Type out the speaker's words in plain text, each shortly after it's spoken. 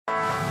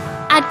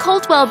At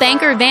Coldwell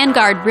Banker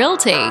Vanguard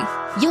Realty,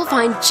 you'll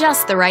find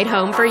just the right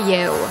home for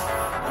you.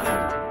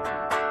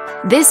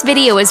 This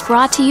video is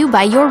brought to you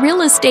by your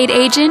real estate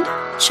agent,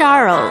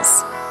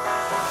 Charles.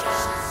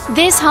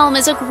 This home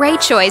is a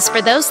great choice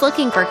for those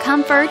looking for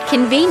comfort,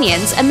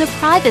 convenience, and the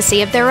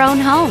privacy of their own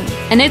home,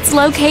 and it's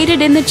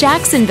located in the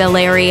Jacksonville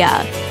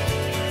area.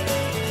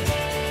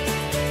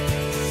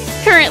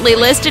 Currently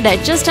listed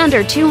at just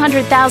under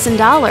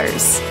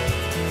 $200,000.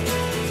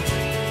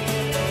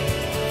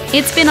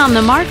 It's been on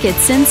the market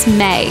since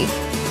May.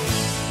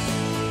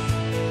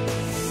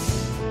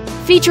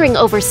 Featuring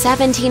over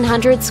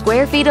 1,700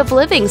 square feet of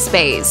living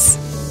space.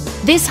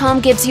 This home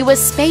gives you a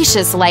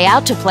spacious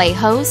layout to play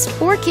host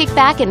or kick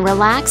back and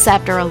relax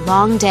after a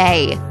long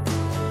day.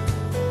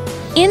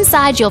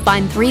 Inside, you'll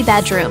find 3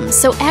 bedrooms,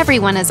 so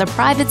everyone has a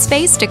private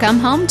space to come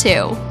home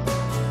to,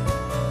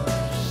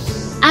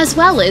 as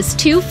well as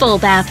 2 full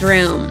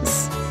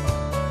bathrooms.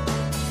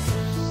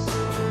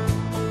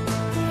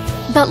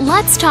 But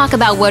let's talk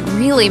about what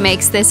really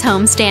makes this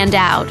home stand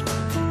out.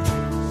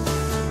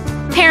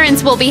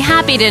 Parents will be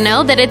happy to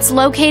know that it's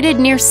located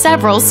near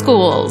several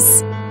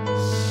schools.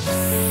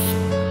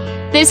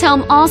 This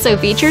home also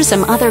features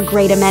some other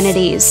great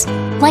amenities,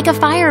 like a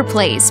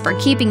fireplace for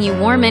keeping you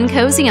warm and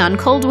cozy on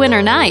cold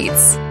winter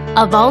nights,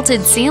 a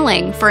vaulted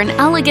ceiling for an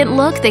elegant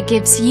look that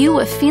gives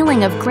you a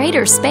feeling of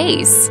greater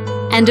space,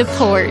 and a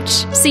porch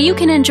so you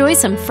can enjoy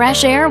some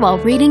fresh air while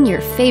reading your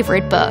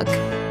favorite book.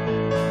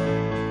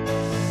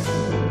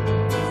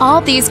 All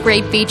these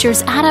great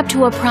features add up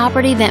to a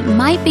property that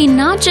might be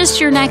not just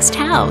your next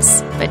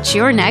house, but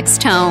your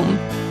next home.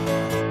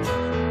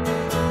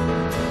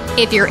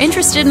 If you're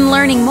interested in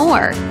learning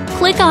more,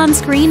 click on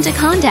screen to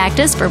contact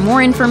us for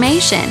more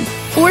information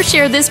or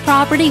share this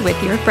property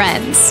with your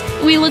friends.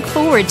 We look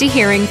forward to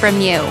hearing from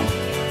you.